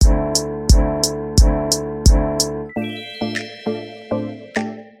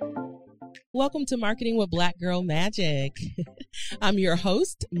Welcome to Marketing with Black Girl Magic. I'm your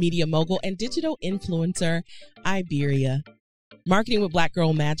host, media mogul, and digital influencer, Iberia. Marketing with Black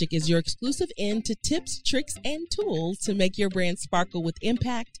Girl Magic is your exclusive in to tips, tricks, and tools to make your brand sparkle with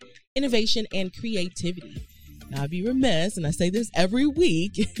impact, innovation, and creativity. Now, I'd be remiss, and I say this every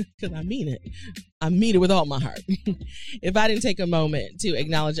week because I mean it. I mean it with all my heart. If I didn't take a moment to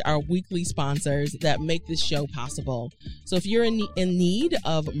acknowledge our weekly sponsors that make this show possible. So if you're in need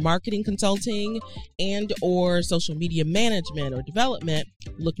of marketing consulting and or social media management or development,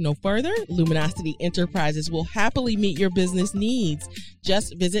 look no further. Luminosity Enterprises will happily meet your business needs.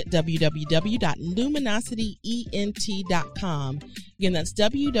 Just visit www.luminocityent.com. Again, that's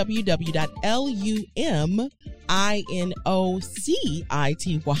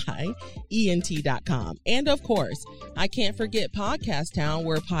www.luminocityent.com. And of course, I can't forget Podcast Town,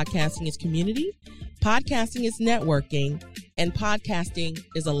 where podcasting is community, podcasting is networking, and podcasting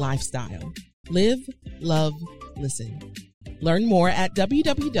is a lifestyle. Live, love, listen. Learn more at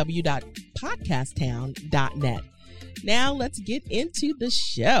www.podcasttown.net. Now let's get into the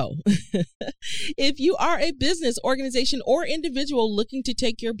show. If you are a business, organization, or individual looking to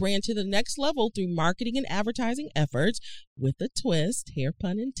take your brand to the next level through marketing and advertising efforts with a twist, hair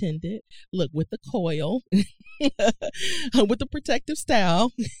pun intended, look, with the coil, with the protective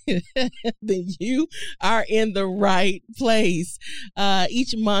style, then you are in the right place.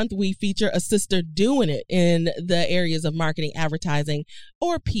 Each month we feature a sister doing it in the areas of marketing, advertising,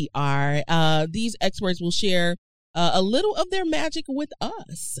 or PR. These experts will share a little of their magic with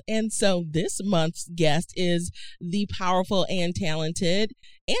us. And so this month's guest is the powerful and talented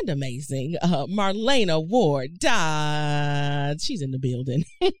and amazing Marlena Ward Dodge. She's in the building.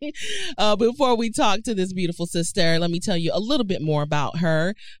 Before we talk to this beautiful sister, let me tell you a little bit more about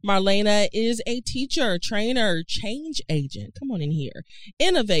her. Marlena is a teacher, trainer, change agent. Come on in here.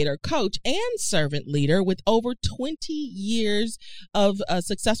 Innovator, coach, and servant leader with over 20 years of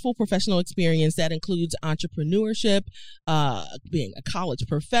successful professional experience that includes entrepreneurship, being a college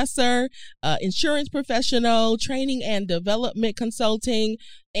professor, insurance professional, training and development consulting,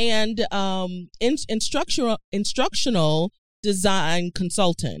 and instructional design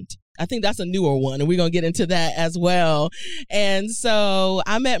consultant. I think that's a newer one, and we're going to get into that as well. And so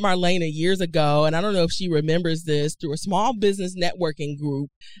I met Marlena years ago, and I don't know if she remembers this, through a small business networking group,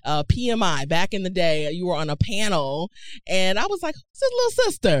 PMI. Back in the day, you were on a panel, and I was like, who's this little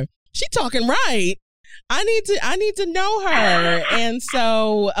sister? She talking right. I need to know her. And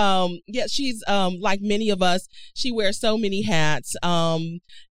so, she's, like many of us, she wears so many hats.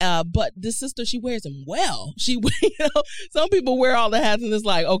 But this sister, she wears them well. Some people wear all the hats and it's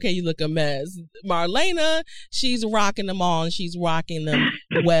like, okay, you look a mess. Marlena, she's rocking them all and she's rocking them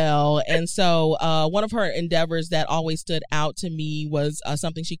well. And so, one of her endeavors that always stood out to me was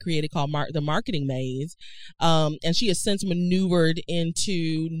something she created called the Marketing Maze. And she has since maneuvered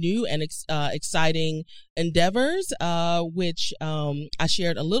into new and exciting endeavors, which I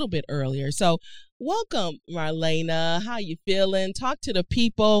shared a little bit earlier. So welcome, Marlena. How you feeling? Talk to the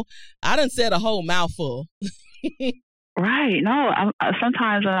people. I done said a whole mouthful. Right. No,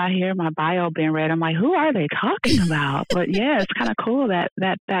 sometimes when I hear my bio being read, I'm like, who are they talking about? But yeah, it's kind of cool that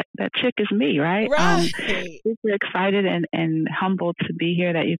chick is me, right? Right. Super excited and humbled to be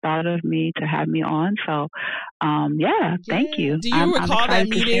here, that you thought of me to have me on. So, thank you. Do you recall that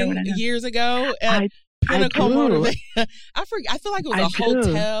meeting years ago at Pinnacle Motivation? I feel like it was a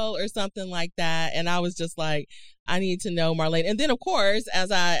hotel or something like that. And I was just like, I need to know Marlena. And then of course,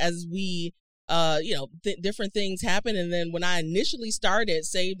 as we different things happen. And then when I initially started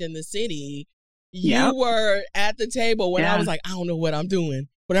Saved in the City, you were at the table when I was like, I don't know what I'm doing,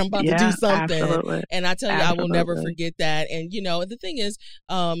 but I'm about to do something. Absolutely. And I tell you, I will never forget that. And, the thing is,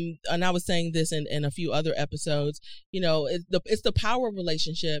 and I was saying this in a few other episodes, it's the power of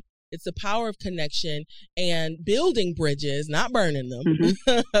relationship. It's the power of connection and building bridges, not burning them.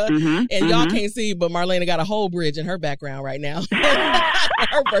 And y'all can't see, but Marlena got a whole bridge in her background right now,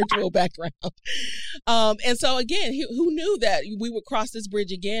 her virtual background. And so again, who knew that we would cross this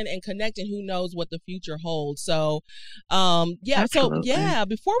bridge again and connect, and who knows what the future holds. So,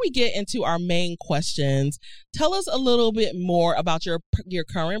 before we get into our main questions, tell us a little bit more about your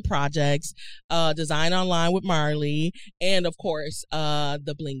current projects, Design Online with Marley, and of course,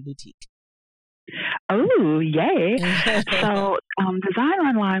 the Bling Boutique. Oh, yay. So Design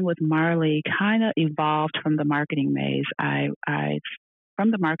Online with Marley kind of evolved from the Marketing Maze.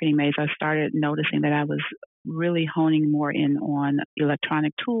 From the Marketing Maze, I started noticing that I was really honing more in on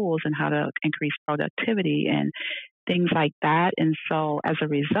electronic tools and how to increase productivity and things like that. And so as a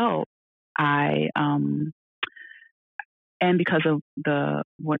result, I and because of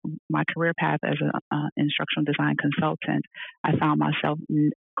what my career path as an instructional design consultant, I found myself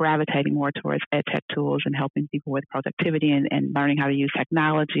gravitating more towards ed tech tools and helping people with productivity and learning how to use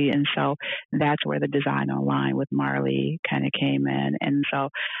technology. And so that's where the Design Online with Marley kind of came in. And so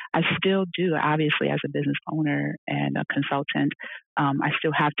I still do, obviously, as a business owner and a consultant, I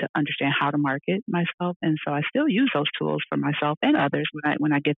still have to understand how to market myself. And so I still use those tools for myself and others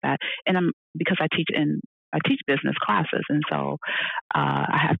when I get that. And because I teach business classes, and so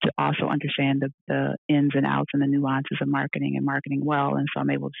I have to also understand the ins and outs and the nuances of marketing and marketing well. And so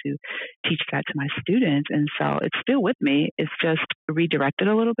I'm able to teach that to my students. And so it's still with me. It's just redirected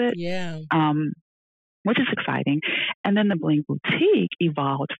a little bit. Yeah. Which is exciting. And then the Bling Boutique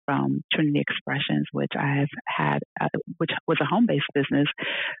evolved from Trinity Expressions, which I have had, which was a home-based business.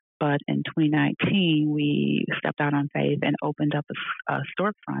 But in 2019, we stepped out on faith and opened up a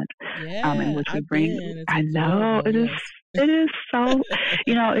storefront, in which we bring. I know it is. It is so.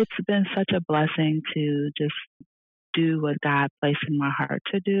 It's been such a blessing to just do what God placed in my heart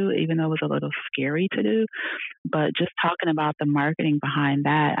to do, even though it was a little scary to do. But just talking about the marketing behind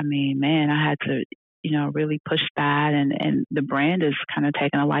that, I mean, man, I had to, really push that, and the brand is kind of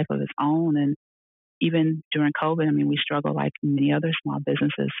taking a life of its own. And even during COVID, I mean, we struggle like many other small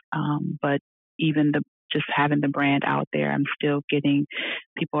businesses. But even just having the brand out there, I'm still getting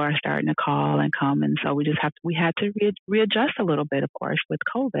people are starting to call and come, and so we had to readjust a little bit, of course, with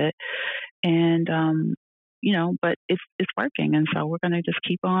COVID, and but it's working, and so we're going to just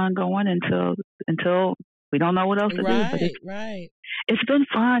keep on going until we don't know what else to do. But it's been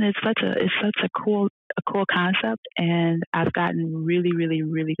fun. It's such a cool concept, and I've gotten really, really,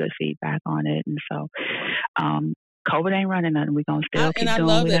 really good feedback on it. And so, COVID ain't running nothing. We're gonna still keep doing. And I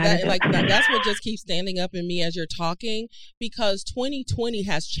love that. That's what just keeps standing up in me as you're talking, because 2020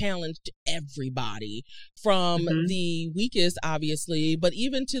 has challenged everybody, from the weakest, obviously, but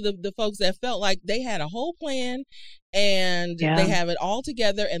even to the folks that felt like they had a whole plan and they have it all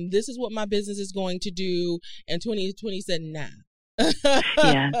together, and this is what my business is going to do. And 2020 said, nah.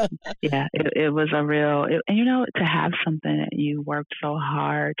 It was a real, and to have something that you worked so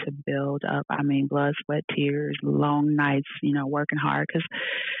hard to build up. I mean, blood, sweat, tears, long nights, working hard, because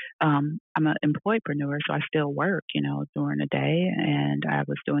I'm an employedpreneur, so I still work, during the day, and I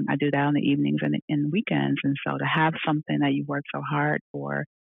do that on the evenings and weekends. And so to have something that you worked so hard for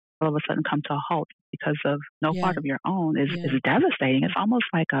all of a sudden come to a halt because of no fault of your own is devastating. It's almost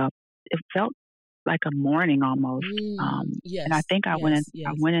like it felt like a mourning almost. And I think I went into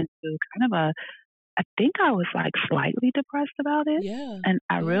kind of I think I was like slightly depressed about it. And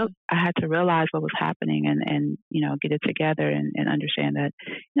I had to realize what was happening and get it together and understand that,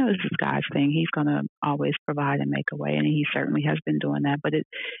 this is God's thing. He's going to always provide and make a way. And he certainly has been doing that. But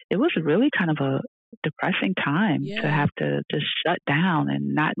it was really kind of a depressing time to have to just shut down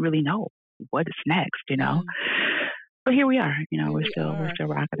and not really know what is next, But here we are, we're still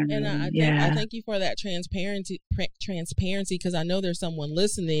rocking and rolling. I thank you for that transparency, because I know there's someone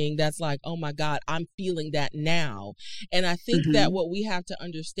listening that's like, oh my God, I'm feeling that now. And I think that what we have to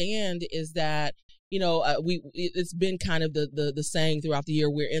understand is that, it's been kind of the saying throughout the year,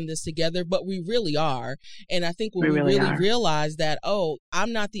 we're in this together, but we really are. And I think when we really realize that, oh,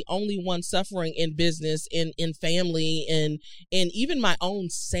 I'm not the only one suffering in business, in family, and even my own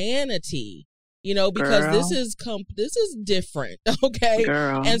sanity. Because this is different, okay?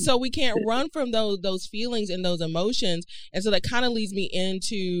 Girl. And so we can't run from those feelings and those emotions. And so that kind of leads me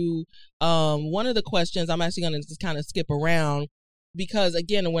into one of the questions. I'm actually going to just kind of skip around, because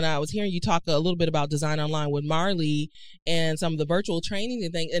again, when I was hearing you talk a little bit about Design Online with Marley and some of the virtual training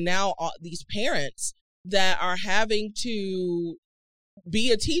and things, and now these parents that are having to be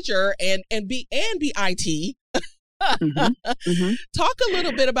a teacher and be IT. Talk a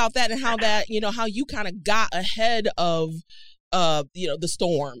little bit about that and how that, how you kind of got ahead of, the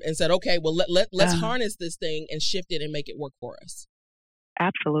storm and said, okay, well, let's harness this thing and shift it and make it work for us.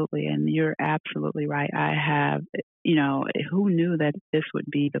 Absolutely. And you're absolutely right. I have, who knew that this would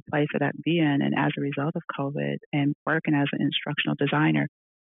be the place that I'd be in? And as a result of COVID and working as an instructional designer,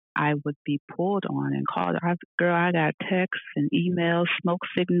 I would be pulled on and called. I got texts and emails, smoke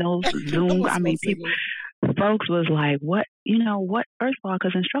signals, Zoom. I mean, folks was like, what, first of all,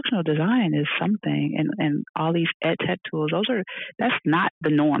 because instructional design is something, and all these ed tech tools, that's not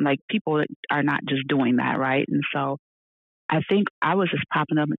the norm. Like, people are not just doing that, right? And so I think I was just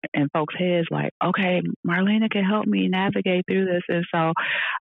popping up in folks' heads like, okay, Marlena can help me navigate through this. And so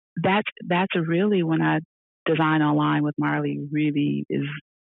that's really when Design Online with Marley really is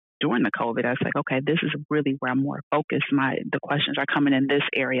during the COVID, I was like, okay, this is really where I'm more focused. The questions are coming in this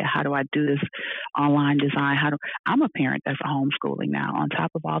area. How do I do this online design? I'm a parent that's homeschooling now on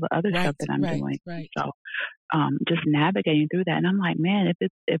top of all the other stuff that I'm doing. Right. So just navigating through that. And I'm like, man,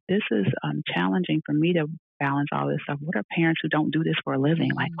 if this is challenging for me to balance all this stuff, what are parents who don't do this for a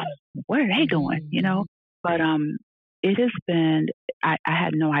living? Like, what are they doing? You know? But it has been, I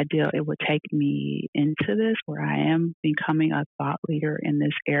had no idea it would take me into this, where I am becoming a thought leader in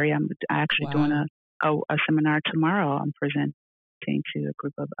this area. I'm actually doing a seminar tomorrow. I'm presenting to a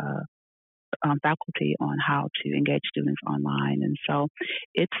group of faculty on how to engage students online. And so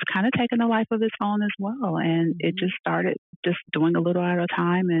it's kind of taken a life of its own as well. And it just started just doing a little at a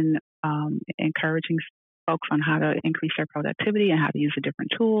time and encouraging folks on how to increase their productivity and how to use the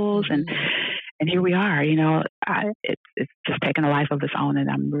different tools. And here we are, you know, it's just taken a life of its own, and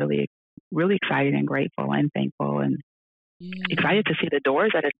I'm really, really excited and grateful and thankful and excited to see the doors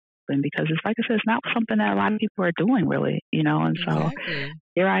that it's open, because it's like I said, it's not something that a lot of people are doing really, you know, and so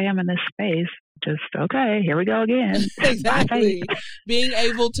here I am in this space, just, okay, here we go again. Exactly. Being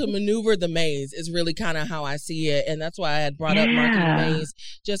able to maneuver the maze is really kind of how I see it. And that's why I had brought up marketing maze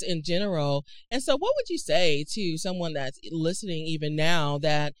just in general. And so what would you say to someone that's listening even now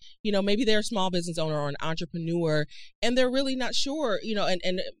that, you know, maybe they're a small business owner or an entrepreneur and they're really not sure, you know,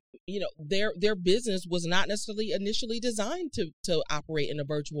 and you know, their business was not necessarily initially designed to operate in a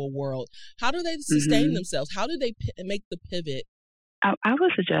virtual world. How do they sustain themselves? How do they make the pivot? I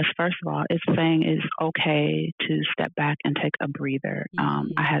would suggest, first of all, it's saying it's okay to step back and take a breather.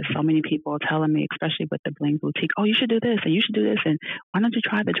 I had so many people telling me, especially with the Bling Boutique, oh, you should do this and you should do this. And why don't you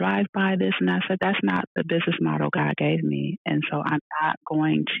try the drive-by this? And I said, that's not the business model God gave me. And so I'm not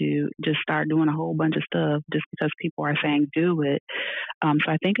going to just start doing a whole bunch of stuff just because people are saying do it.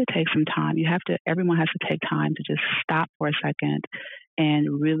 So I think it takes some time. Everyone has to take time to just stop for a second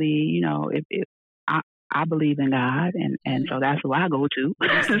and really, you know, I believe in God, and so that's who I go to.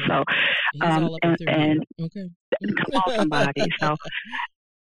 So, and come on, somebody. So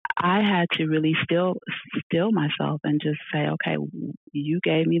I had to really still myself and just say, okay, you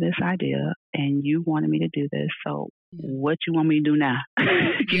gave me this idea and you wanted me to do this. So what you want me to do now?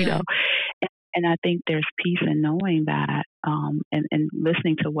 You know? And I think there's peace in knowing that, and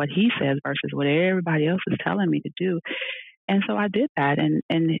listening to what he says versus what everybody else is telling me to do. And so I did that. And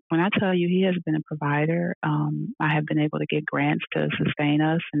when I tell you he has been a provider, I have been able to get grants to sustain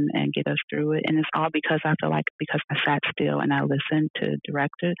us and get us through it. And it's all because I feel like because I sat still and I listened to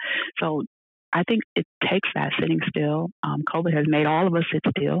direct it. So I think it takes that sitting still. COVID has made all of us sit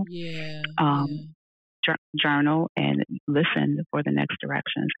still, journal and listen for the next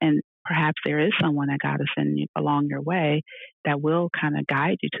directions. And perhaps there is someone that God is sending you along your way that will kind of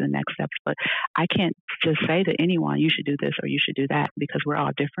guide you to the next steps. But I can't just say to anyone, you should do this or you should do that, because we're all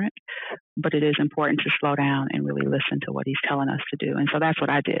different. But it is important to slow down and really listen to what he's telling us to do. And so that's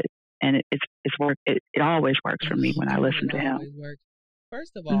what I did. And it's worked. It always works for me when I listen to him.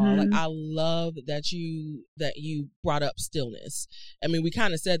 First of all, like, I love that you brought up stillness. I mean, we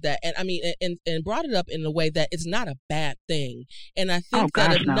kind of said that, and I mean, and brought it up in a way that it's not a bad thing. And I think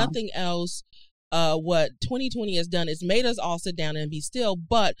that if nothing else, what 2020 has done is made us all sit down and be still.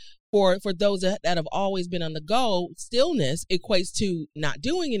 But for those that have always been on the go, stillness equates to not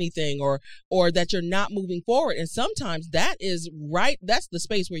doing anything or that you're not moving forward. And sometimes that's the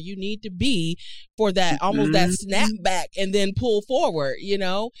space where you need to be for that, almost that snap back and then pull forward, you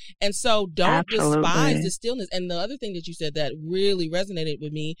know? And so don't despise the stillness. And the other thing that you said that really resonated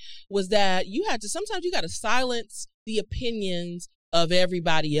with me was that sometimes you got to silence the opinions of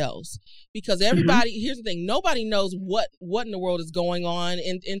everybody else, because everybody, here's the thing, nobody knows what in the world is going on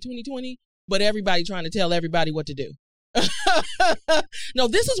in 2020, but everybody trying to tell everybody what to do. No,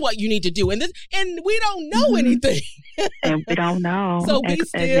 this is what you need to do. And we don't know anything. And we don't know. So be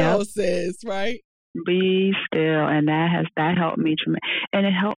still, sis, right? Be still. And that helped me. And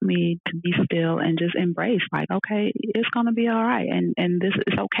it helped me to be still and just embrace, like, okay, it's going to be all right. And this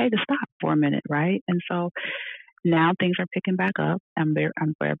is okay to stop for a minute. Right. And so now things are picking back up. I'm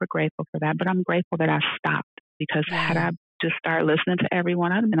forever grateful for that. But I'm grateful that I stopped, because had I just started listening to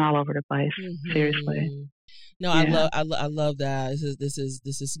everyone, I'd have been all over the place. Seriously. No, I love that. This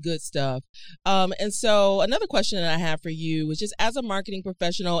is good stuff. And so another question that I have for you is just as a marketing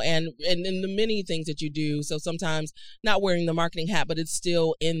professional and in the many things that you do. So sometimes not wearing the marketing hat, but it's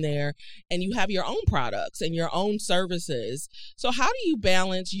still in there, and you have your own products and your own services. So how do you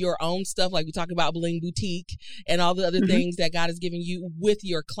balance your own stuff, like we talked about Bling Boutique and all the other things that God has given you, with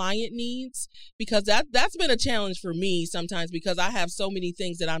your client needs? Because that's been a challenge for me sometimes, because I have so many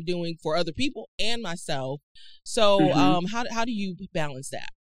things that I'm doing for other people and myself. So how do you balance that?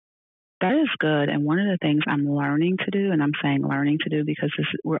 That is good. And one of the things I'm learning to do, and I'm saying learning to do because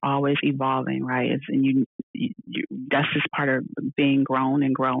we're always evolving, right? That's just part of being grown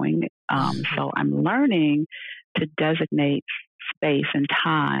and growing. So I'm learning to designate space and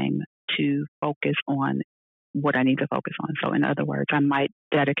time to focus on what I need to focus on. So in other words, I might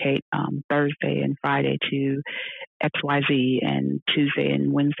dedicate Thursday and Friday to XYZ and Tuesday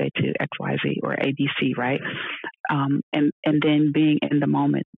and Wednesday to XYZ or ABC, right? And then being in the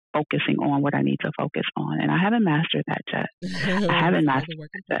moment, focusing on what I need to focus on. And I haven't mastered that yet. I haven't mastered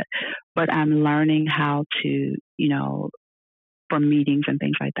that, but I'm learning how to, for meetings and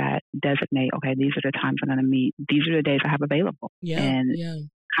things like that, designate, okay, these are the times I'm going to meet. These are the days I have available.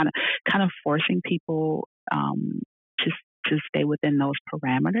 Kind of forcing people to stay within those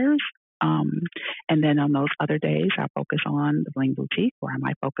parameters. And then on those other days, I focus on the Bling Boutique, or I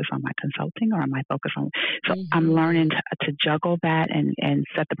might focus on my consulting, or I might focus on. So I'm learning to juggle that and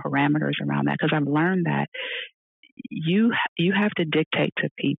set the parameters around that, because I've learned that you have to dictate to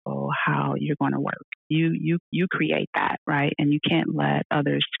people how you're going to work. You create that, right? And you can't let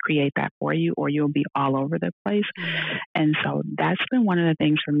others create that for you, or you'll be all over the place. And so that's been one of the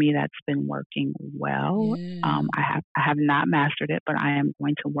things for me that's been working well. I have not mastered it, but I am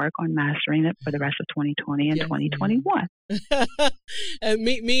going to work on mastering it for the rest of 2020 and 2021. And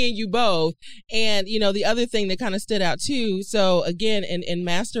me and you both. And the other thing that kind of stood out too, so again, in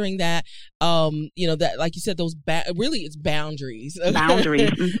mastering that, that, like you said, those really it's boundaries.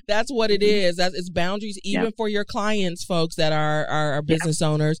 That's what it is. It's boundaries even for your clients, folks that are business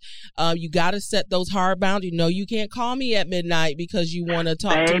owners. You got to set those hard boundaries. No, you can't call me at midnight because you want to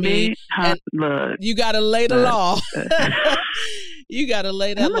talk to me. Look, you got to lay the law. You got to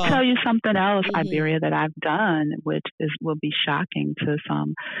lay that law. I'm going to tell you something else, Iberia, that I've done, which will be shocking to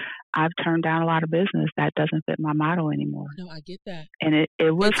some. I've turned down a lot of business that doesn't fit my model anymore. No, I get that. And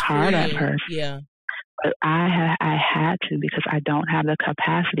it was hard at first. Yeah. But I had to, because I don't have the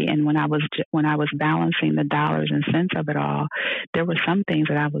capacity. And when I was balancing the dollars and cents of it all, there were some things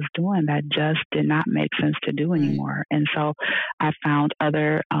that I was doing that just did not make sense to do anymore. And so I found I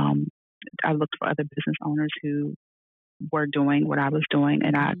looked for other business owners who were doing what I was doing,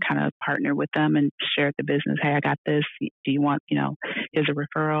 and I kind of partnered with them and shared the business. Hey, I got this. Do you want, here's a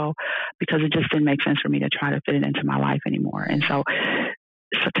referral? Because it just didn't make sense for me to try to fit it into my life anymore. And so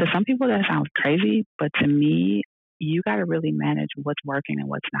to some people that sounds crazy, but to me, you got to really manage what's working and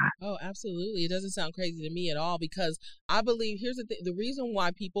what's not. Oh, absolutely. It doesn't sound crazy to me at all, because I believe, here's the thing, the reason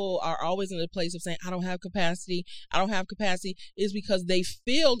why people are always in a place of saying, I don't have capacity, is because they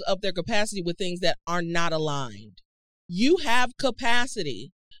filled up their capacity with things that are not aligned. You have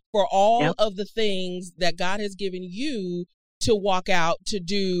capacity for all of the things that God has given you to walk out, to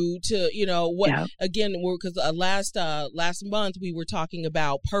do, again, because last month we were talking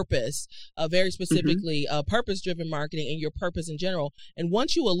about purpose, very specifically purpose-driven marketing and your purpose in general. And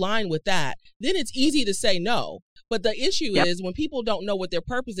once you align with that, then it's easy to say no. But the issue is when people don't know what their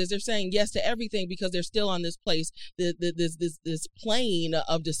purpose is, they're saying yes to everything because they're still on this place, this plane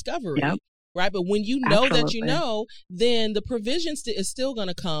of discovery. Right. But when you know that you know, then the provision is still going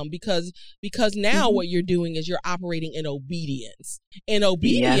to come because now what you're doing is you're operating in obedience. And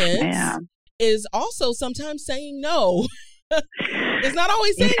obedience is also sometimes saying no. It's not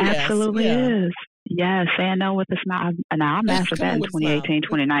always saying yes. It absolutely is. Yeah, saying no with a smile. Now, I mastered that in 2018,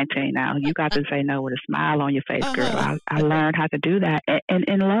 2019. Now, you got to say no with a smile on your face, girl. I learned how to do that and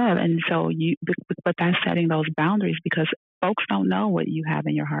in love. And so but that's setting those boundaries, because folks don't know what you have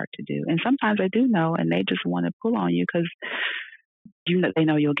in your heart to do. And sometimes they do know, and they just want to pull on you because they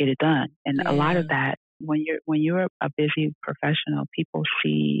know you'll get it done. And a lot of that, when you're a busy professional, people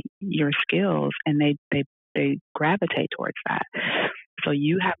see your skills and they gravitate towards that. So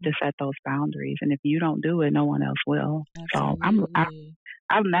you have to set those boundaries, and if you don't do it, no one else will. Absolutely. So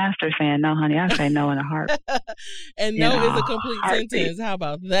I've mastered saying no, honey. I say no in a heart. And no is a complete sentence. How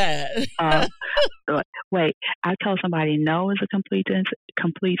about that? Wait, I told somebody no is a complete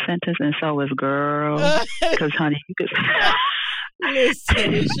sentence, and so is girl. Because honey, you could.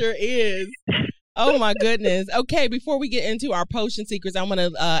 Listen, it sure is. Oh my goodness. Okay, before we get into our potion secrets, I'm going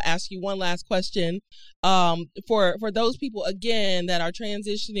to ask you one last question. For those people, again, that are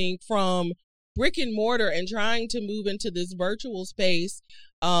transitioning from brick and mortar and trying to move into this virtual space,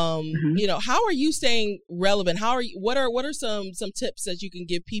 how are you staying relevant? What are some tips that you can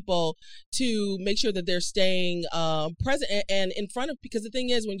give people to make sure that they're staying present and in front of, because the thing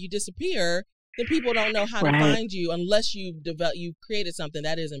is, when you disappear, then people don't know how to find you unless you've created something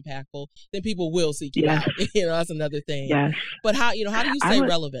that is impactful. Then people will seek you out. That's another thing. Yes. But how do you stay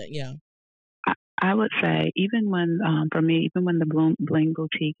relevant? Yeah. I would say even when, for me, even when the Bling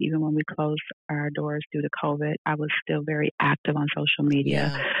Boutique, even when we closed our doors due to COVID, I was still very active on social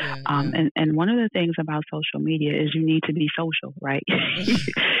media. And one of the things about social media is you need to be social, right?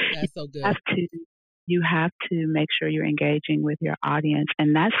 That's so good. You have to make sure you're engaging with your audience.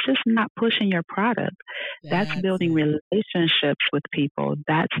 And that's just not pushing your product. That's building relationships with people.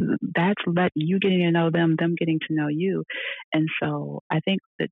 That's you getting to know them getting to know you. And so I think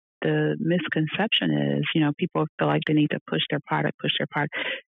that the misconception is, people feel like they need to push their product.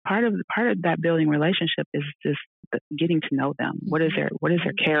 Part of that building relationship is just getting to know them. What is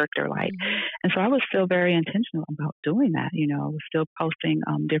their character like? And so I was still very intentional about doing that. I was still posting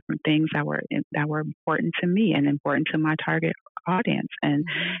different things that were important to me and important to my target audience, and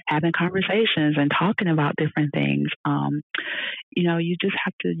having conversations and talking about different things. You just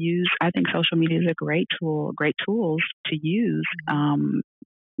have to use. I think social media is a great tools to use.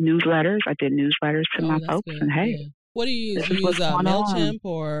 Newsletters. I did newsletters to my folks, good. And hey. What do you use? You use MailChimp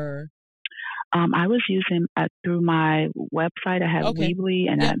or? I was using through my website. I have Weebly,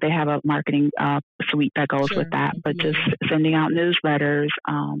 and they have a marketing suite that goes with that. But just sending out newsletters.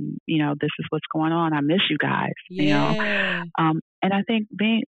 This is what's going on. I miss you guys. Yeah. And I think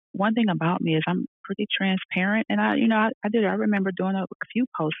one thing about me is I'm pretty transparent, and I remember doing a few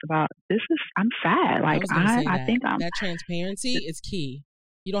posts about I'm sad. Like I think that transparency is key.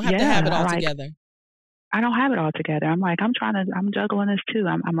 You don't have to have it all together. I don't have it all together. I'm juggling this too.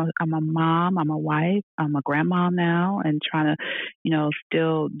 I'm a mom, I'm a wife, I'm a grandma now, and trying to,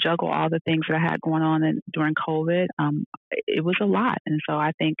 still juggle all the things that I had going on during COVID. It was a lot. And so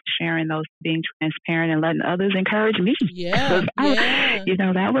I think sharing those, being transparent and letting others encourage me. Yeah.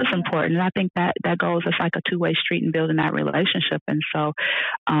 That was important. And I think that goes, it's like a two-way street in building that relationship. And so,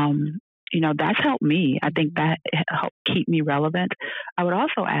 that's helped me. I think that helped keep me relevant. I would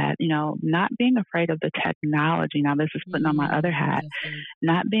also add, not being afraid of the technology. Now, this is putting on my other hat.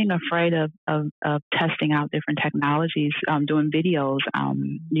 Not being afraid of testing out different technologies, doing videos,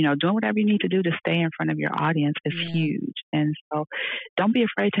 doing whatever you need to do to stay in front of your audience is huge. And so don't be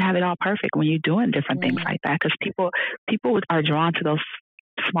afraid to have it all perfect when you're doing different things like that, because people are drawn to those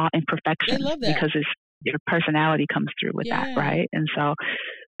small imperfections because your personality comes through with that, right? And so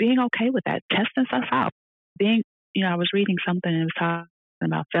being okay with that, testing stuff out, I was reading something and it was talking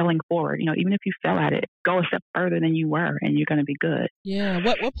about failing forward. Even if you fell at it, go a step further than you were, and you're going to be good. Yeah.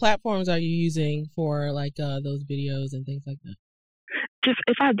 What platforms are you using for those videos and things like that? Just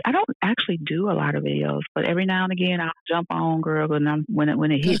if I don't actually do a lot of videos, but every now and again I'll jump on, girl, and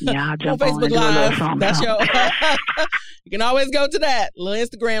when it hit me, I'll jump on Facebook and do Live. A little something. That's your. You can always go to that little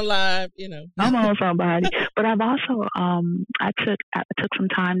Instagram Live. I'm on somebody, but I've also I took some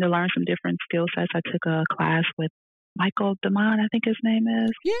time to learn some different skill sets. I took a class with Michael Damon, I think his name is.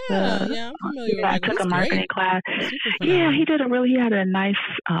 I'm familiar with I took a marketing class. Yeah, he had a nice,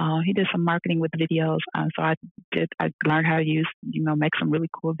 he did some marketing with videos. So I learned how to make some really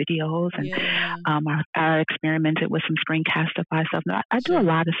cool videos. And I experimented with some Screencastify stuff. Now, I do a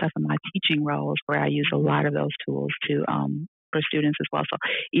lot of stuff in my teaching roles where I use a lot of those tools to for students as well. So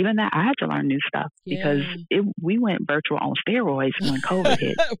even that, I had to learn new stuff because we went virtual on steroids when COVID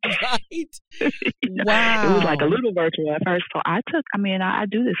hit. Right. Wow. It was like a little virtual at first. So I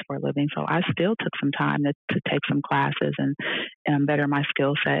do this for a living. So I still took some time to take some classes and better my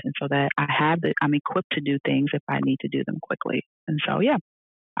skill set. And so that I'm equipped to do things if I need to do them quickly. And so,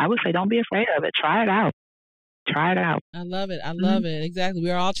 I would say don't be afraid of it. Try it out. Try it out. I love it. I love it. Exactly.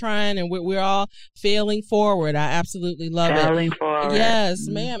 We're all trying and we're all failing forward. I absolutely love it. Failing forward. Yes,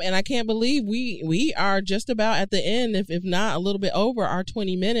 ma'am. And I can't believe we are just about at the end, if not a little bit over our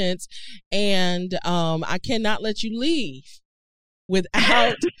 20 minutes. And I cannot let you leave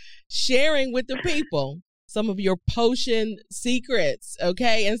without sharing with the people some of your potion secrets,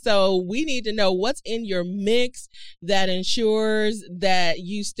 okay? And so we need to know what's in your mix that ensures that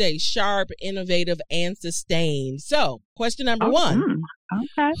you stay sharp, innovative, and sustained. So, question number one.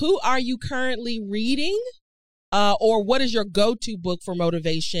 Okay. Who are you currently reading? Or what is your go-to book for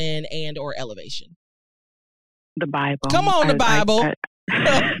motivation and or elevation? The Bible. Come on, the Bible.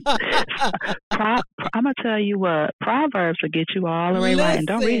 I'm gonna tell you what, Proverbs will get you all the way right, and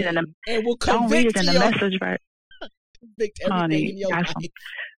don't read it in the Message version. Honey, in your life.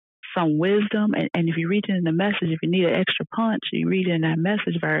 Some wisdom, and if you read it in the Message, if you need an extra punch, you read it in that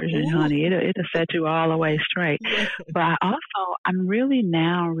Message version. Ooh. Honey, it'll set you all the way straight. Yeah. But I'm really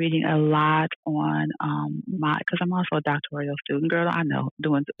now reading a lot on because I'm also a doctoral student, girl. I know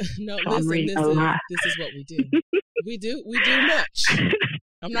doing. No, so I'm reading a lot. This is what we do. We do much.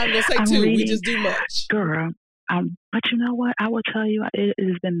 I'm not gonna say we just do much. Girl, But you know what? I will tell you, it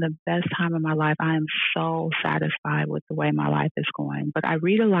has been the best time of my life. I am so satisfied with the way my life is going. But I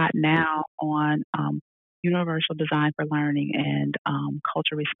read a lot now on universal design for learning and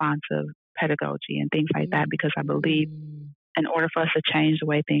culture responsive pedagogy and things like that, because I believe in order for us to change the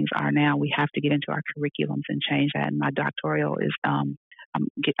way things are now, we have to get into our curriculums and change that. And my doctoral is I'm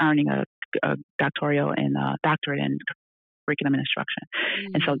earning a doctoral and doctorate in curriculum and instruction.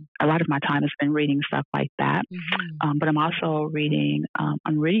 And so a lot of my time has been reading stuff like that. But I'm also reading,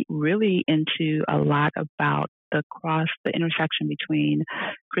 I'm really into a lot about the intersection between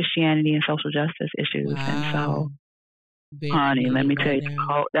Christianity and social justice issues. Wow. And so, honey, let me tell you,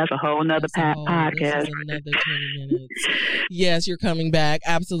 that's a whole nother podcast. This is another 20 minutes. Yes, you're coming back.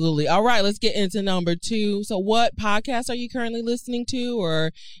 Absolutely. All right, let's get into number 2. So what podcast are you currently listening to,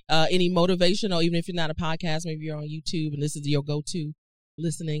 or any motivational, even if you're not a podcast, maybe you're on YouTube and this is your go-to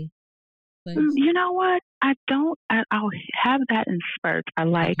listening place? You know what? I'll have that in spurts. I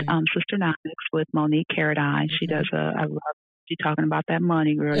like Sisternomics with Monique Carradine. She does I love you talking about that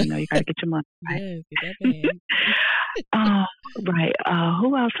money, girl. You know, you got to get your money. Right? Yes, get that bag. Right.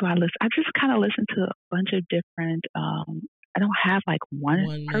 Who else do I listen? I just kind of listen to a bunch of different. I don't have like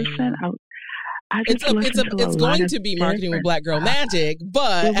one person. It's going to be Marketing with Black Girl Magic,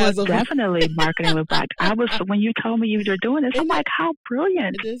 but it was definitely Marketing with Black. When you told me you were doing this, I'm like, how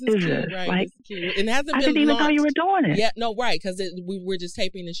brilliant is this? Right, like, it hasn't been. I didn't even know you were doing it. Yeah, no, right, because we were just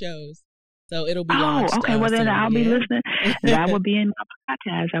taping the shows, so it'll be. Oh, okay. Well, then I'll be listening. That will be in my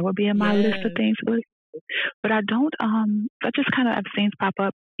podcast. That will be in my list of things to listen to. But I don't. I just kind of have things pop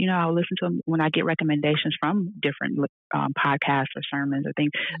up. You know, I'll listen to them when I get recommendations from different podcasts or sermons or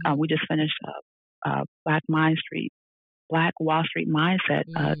things. We just finished Black Wall Street Mindset.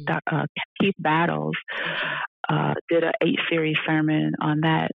 Keith Battles did an 8-series sermon on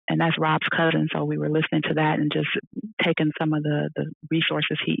that, and that's Rob's cousin. So we were listening to that and just taking some of the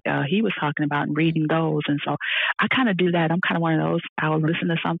resources he was talking about and reading those. And so I kind of do that. I'm kind of one of those. I will listen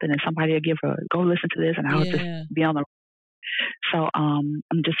to something and somebody will go listen to this, and I'll just be on the. So I'm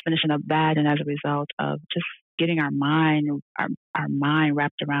just finishing up that, and as a result of just getting our mind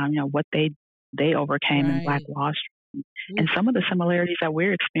wrapped around, you know, what they overcame in Black Wall Street, and some of the similarities that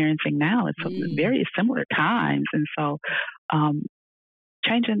we're experiencing now. It's very similar times, and so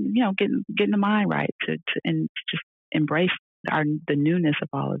changing, you know, getting the mind right to just embrace the newness of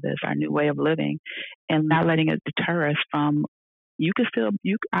all of this, our new way of living, and not letting it deter us from. You can still.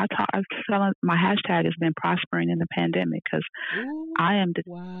 My hashtag has been prospering in the pandemic, because I am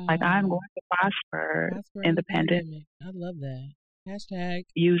I'm going to prosper in the pandemic. I love that. Hashtag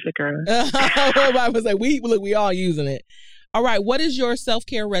use it, girl. I was like, we all using it. All right. What is your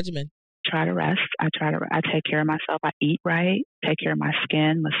self-care regimen? Try to rest. I take care of myself. I eat right, take care of my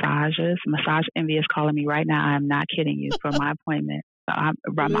skin, massages. Massage Envy is calling me right now. I'm not kidding you, for my appointment.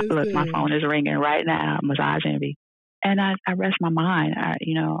 Look, my phone is ringing right now. Massage Envy. And I rest my mind.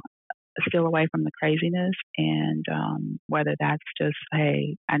 Steal away from the craziness, and whether that's just,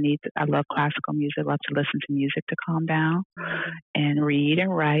 hey, I love classical music, love to listen to music to calm down, and read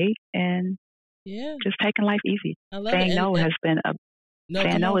and write, and just taking life easy. Saying no has been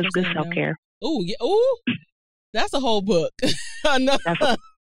saying no is good self care. Oh yeah, that's a whole book.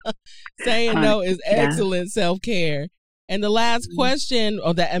 Saying no is excellent self care. And the last question,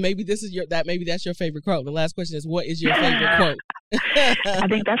 and maybe that's your favorite quote. The last question is, what is your favorite quote? I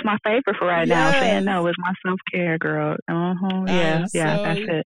think that's my favorite for right now. Saying no is my self-care, girl. Yeah, that's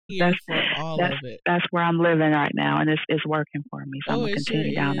it. That's where I'm living right now, and it's working for me. So I'm gonna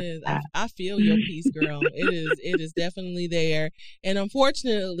continue down that path. I feel your peace, girl. It is definitely there. And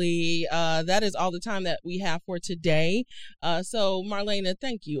unfortunately, that is all the time that we have for today. So Marlena,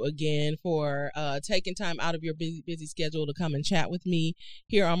 thank you again for taking time out of your busy schedule to come and chat with me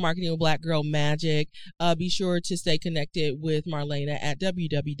here on Marketing with Black Girl Magic. Be sure to stay connected with Marlena at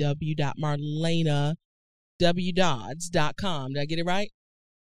www.marlenawdodds.com. Did I get it right?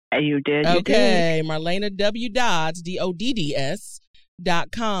 You did. Okay, Marlena W. Dodds, DODDS.com.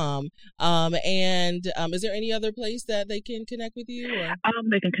 And is there any other place that they can connect with you? Or?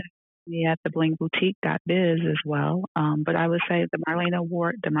 They can connect with me at theblingBoutique.biz as well. But I would say the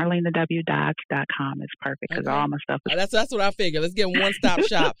MarlenaWDodds.com is perfect, because all my stuff is. That's what I figured. Let's get one-stop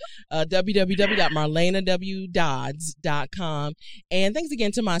shop. www.marlenawdodds.com. And thanks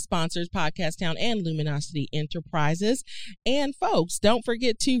again to my sponsors, Podcast Town and Luminosity Enterprises. And folks, don't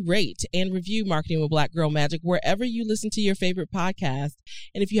forget to rate and review Marketing with Black Girl Magic wherever you listen to your favorite podcast.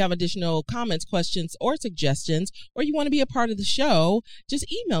 And if you have additional comments, questions, or suggestions, or you want to be a part of the show,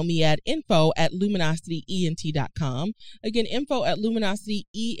 just email me at info@luminosityent.com. Again,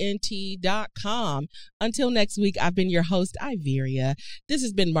 info@luminosityent.com. Until next week, I've been your host, Iveria. This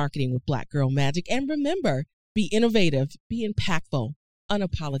has been Marketing with Black Girl Magic. And remember, be innovative, be impactful,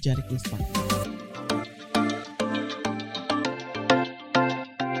 unapologetically smart.